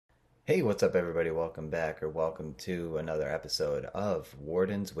Hey, what's up, everybody? Welcome back, or welcome to another episode of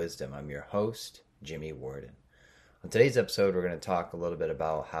Warden's Wisdom. I'm your host, Jimmy Warden. On today's episode, we're going to talk a little bit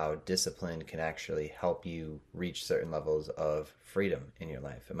about how discipline can actually help you reach certain levels of freedom in your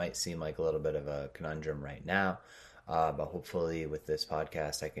life. It might seem like a little bit of a conundrum right now, but hopefully, with this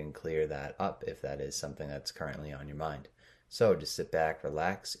podcast, I can clear that up if that is something that's currently on your mind. So just sit back,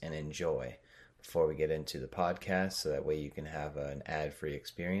 relax, and enjoy before we get into the podcast so that way you can have an ad-free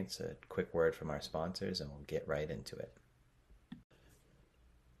experience. A quick word from our sponsors and we'll get right into it.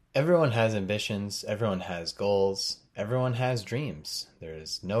 Everyone has ambitions, everyone has goals, everyone has dreams.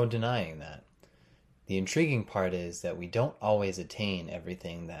 There's no denying that. The intriguing part is that we don't always attain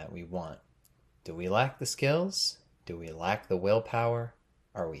everything that we want. Do we lack the skills? Do we lack the willpower?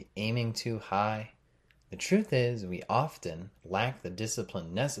 Are we aiming too high? The truth is, we often lack the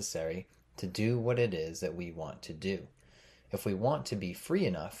discipline necessary to do what it is that we want to do. If we want to be free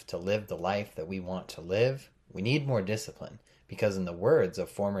enough to live the life that we want to live, we need more discipline, because in the words of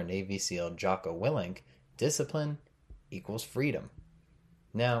former Navy SEAL Jocko Willink, discipline equals freedom.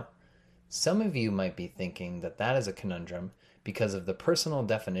 Now, some of you might be thinking that that is a conundrum because of the personal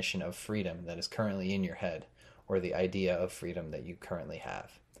definition of freedom that is currently in your head, or the idea of freedom that you currently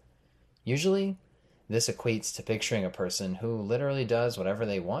have. Usually, this equates to picturing a person who literally does whatever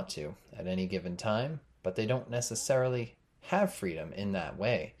they want to at any given time, but they don't necessarily have freedom in that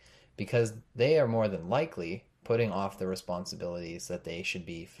way because they are more than likely putting off the responsibilities that they should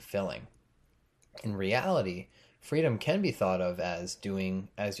be fulfilling. In reality, freedom can be thought of as doing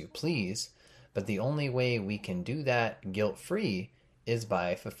as you please, but the only way we can do that guilt-free is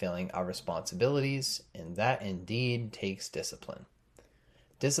by fulfilling our responsibilities, and that indeed takes discipline.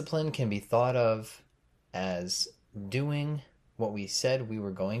 Discipline can be thought of as doing what we said we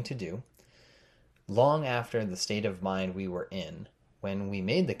were going to do long after the state of mind we were in when we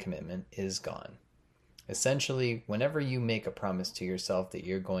made the commitment is gone. Essentially, whenever you make a promise to yourself that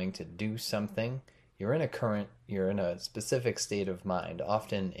you're going to do something, you're in a specific state of mind,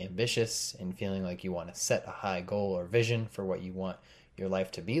 often ambitious and feeling like you want to set a high goal or vision for what you want your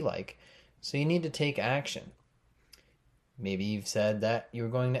life to be like, so you need to take action. Maybe you've said that you're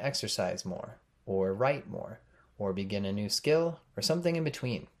going to exercise more, or write more, or begin a new skill, or something in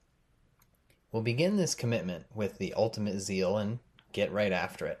between. We'll begin this commitment with the ultimate zeal and get right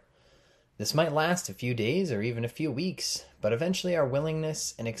after it. This might last a few days or even a few weeks, but eventually our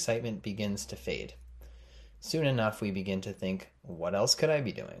willingness and excitement begins to fade. Soon enough, we begin to think, what else could I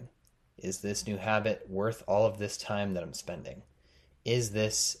be doing? Is this new habit worth all of this time that I'm spending? Is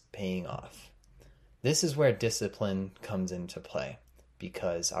this paying off? This is where discipline comes into play,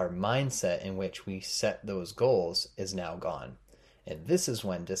 because our mindset in which we set those goals is now gone. And this is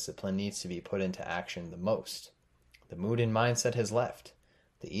when discipline needs to be put into action the most. The mood and mindset has left.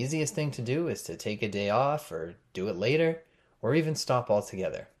 The easiest thing to do is to take a day off, or do it later, or even stop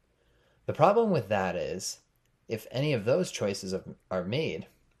altogether. The problem with that is, if any of those choices are made,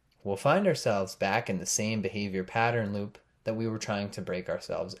 we'll find ourselves back in the same behavior pattern loop that we were trying to break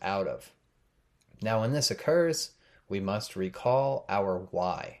ourselves out of. Now, when this occurs, we must recall our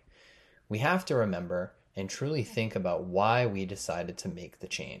why. We have to remember and truly think about why we decided to make the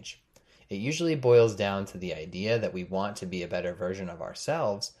change. It usually boils down to the idea that we want to be a better version of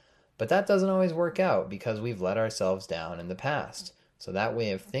ourselves, but that doesn't always work out because we've let ourselves down in the past. So that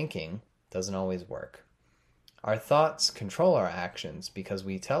way of thinking doesn't always work. Our thoughts control our actions because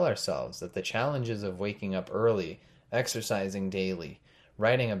we tell ourselves that the challenges of waking up early, exercising daily,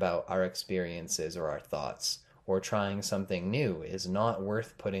 writing about our experiences or our thoughts, or trying something new is not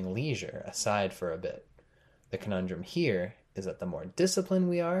worth putting leisure aside for a bit. The conundrum here is that the more disciplined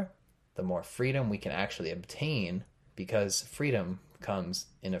we are, the more freedom we can actually obtain, because freedom comes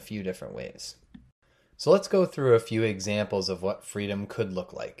in a few different ways. So let's go through a few examples of what freedom could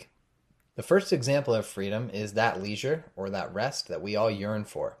look like. The first example of freedom is that leisure or that rest that we all yearn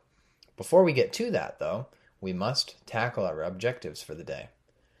for. Before we get to that, though, we must tackle our objectives for the day.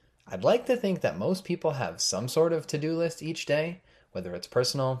 I'd like to think that most people have some sort of to-do list each day, whether it's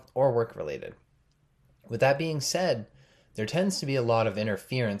personal or work-related. With that being said, there tends to be a lot of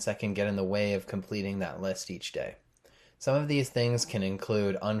interference that can get in the way of completing that list each day. Some of these things can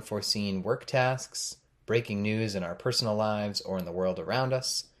include unforeseen work tasks, breaking news in our personal lives or in the world around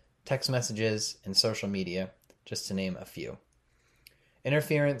us, text messages, and social media, just to name a few.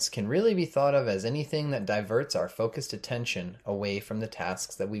 Interference can really be thought of as anything that diverts our focused attention away from the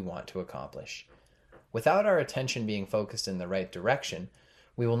tasks that we want to accomplish. Without our attention being focused in the right direction,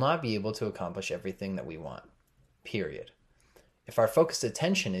 we will not be able to accomplish everything that we want. Period. If our focused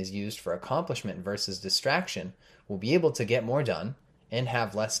attention is used for accomplishment versus distraction, we'll be able to get more done and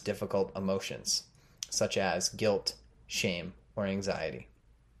have less difficult emotions, such as guilt, shame, or anxiety.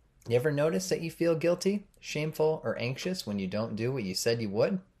 You ever notice that you feel guilty, shameful, or anxious when you don't do what you said you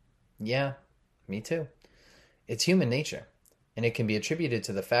would? Yeah, me too. It's human nature, and it can be attributed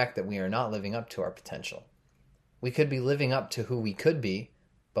to the fact that we are not living up to our potential. We could be living up to who we could be,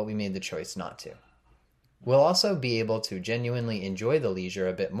 but we made the choice not to. We'll also be able to genuinely enjoy the leisure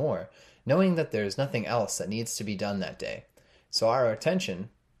a bit more, knowing that there's nothing else that needs to be done that day, so our attention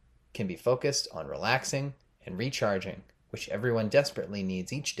can be focused on relaxing and recharging, which everyone desperately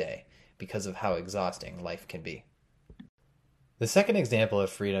needs each day because of how exhausting life can be. The second example of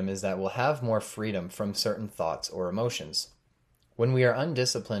freedom is that we'll have more freedom from certain thoughts or emotions. When we are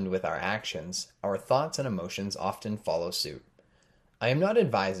undisciplined with our actions, our thoughts and emotions often follow suit. I am not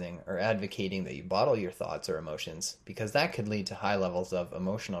advising or advocating that you bottle your thoughts or emotions, because that could lead to high levels of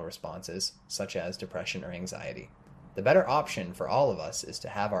emotional responses, such as depression or anxiety. The better option for all of us is to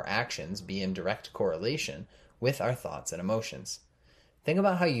have our actions be in direct correlation with our thoughts and emotions. Think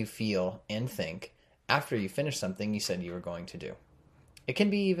about how you feel and think after you finish something you said you were going to do. It can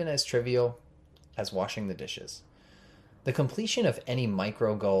be even as trivial as washing the dishes. The completion of any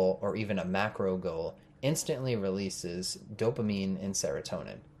micro goal or even a macro goal instantly releases dopamine and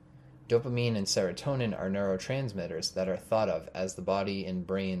serotonin. Dopamine and serotonin are neurotransmitters that are thought of as the body and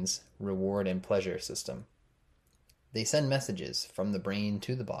brain's reward and pleasure system. They send messages from the brain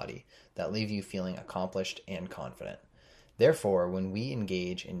to the body that leave you feeling accomplished and confident. Therefore, when we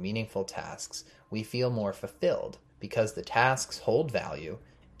engage in meaningful tasks, we feel more fulfilled because the tasks hold value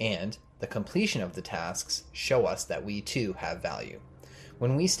and the completion of the tasks show us that we too have value.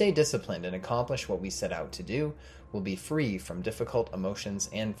 When we stay disciplined and accomplish what we set out to do, we'll be free from difficult emotions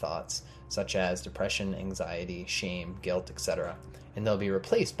and thoughts, such as depression, anxiety, shame, guilt, etc., and they'll be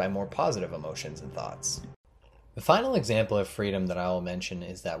replaced by more positive emotions and thoughts. The final example of freedom that I will mention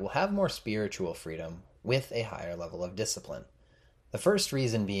is that we'll have more spiritual freedom with a higher level of discipline. The first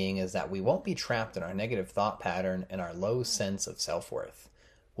reason being is that we won't be trapped in our negative thought pattern and our low sense of self-worth.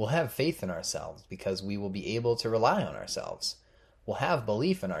 We'll have faith in ourselves because we will be able to rely on ourselves. We'll have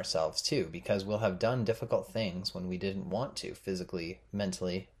belief in ourselves too because we'll have done difficult things when we didn't want to, physically,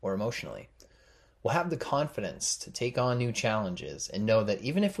 mentally, or emotionally. We'll have the confidence to take on new challenges and know that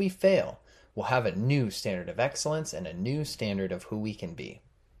even if we fail, we'll have a new standard of excellence and a new standard of who we can be.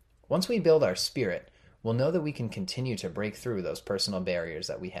 Once we build our spirit, we'll know that we can continue to break through those personal barriers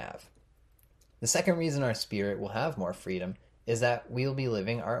that we have. The second reason our spirit will have more freedom is that we'll be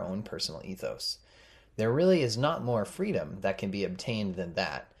living our own personal ethos. There really is not more freedom that can be obtained than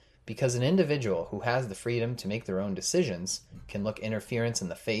that, because an individual who has the freedom to make their own decisions can look interference in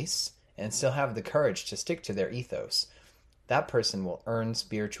the face and still have the courage to stick to their ethos. That person will earn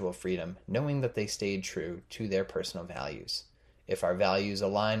spiritual freedom knowing that they stayed true to their personal values. If our values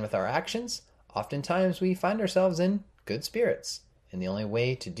align with our actions, oftentimes we find ourselves in good spirits, and the only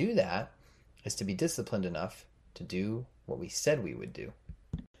way to do that is to be disciplined enough to do what we said we would do.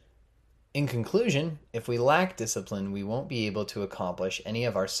 In conclusion, if we lack discipline, we won't be able to accomplish any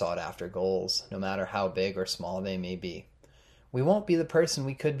of our sought-after goals, no matter how big or small they may be. We won't be the person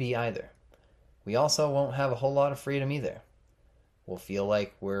we could be either. We also won't have a whole lot of freedom either. We'll feel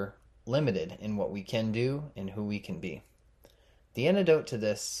like we're limited in what we can do and who we can be. The antidote to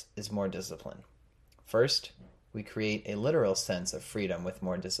this is more discipline. First, we create a literal sense of freedom with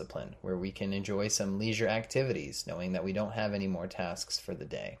more discipline, where we can enjoy some leisure activities, knowing that we don't have any more tasks for the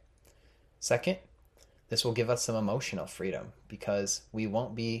day. Second, this will give us some emotional freedom because we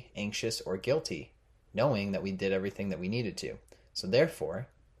won't be anxious or guilty knowing that we did everything that we needed to. So therefore,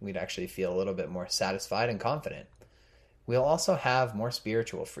 we'd actually feel a little bit more satisfied and confident. We'll also have more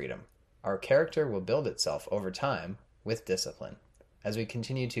spiritual freedom. Our character will build itself over time with discipline. As we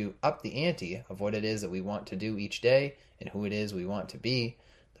continue to up the ante of what it is that we want to do each day and who it is we want to be,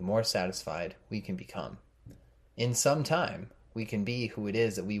 the more satisfied we can become. In some time, we can be who it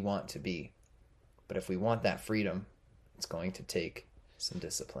is that we want to be. But if we want that freedom, it's going to take some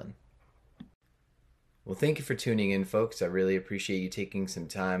discipline. Well, thank you for tuning in, folks. I really appreciate you taking some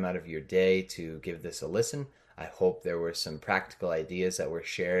time out of your day to give this a listen. I hope there were some practical ideas that were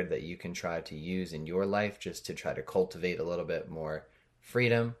shared that you can try to use in your life just to try to cultivate a little bit more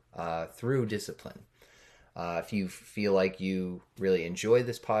freedom through discipline. If you feel like you really enjoy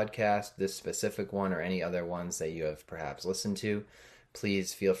this podcast, this specific one, or any other ones that you have perhaps listened to,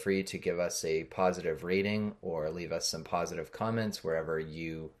 please feel free to give us a positive rating or leave us some positive comments wherever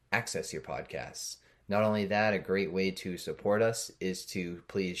you access your podcasts. Not only that, a great way to support us is to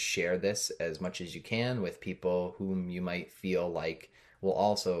please share this as much as you can with people whom you might feel like will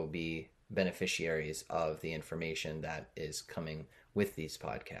also be beneficiaries of the information that is coming with these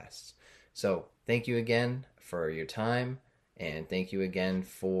podcasts. So thank you again for your time, and thank you again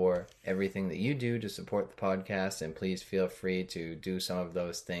for everything that you do to support the podcast. And please feel free to do some of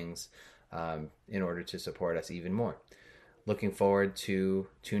those things in order to support us even more. Looking forward to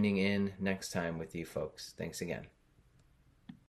tuning in next time with you folks. Thanks again.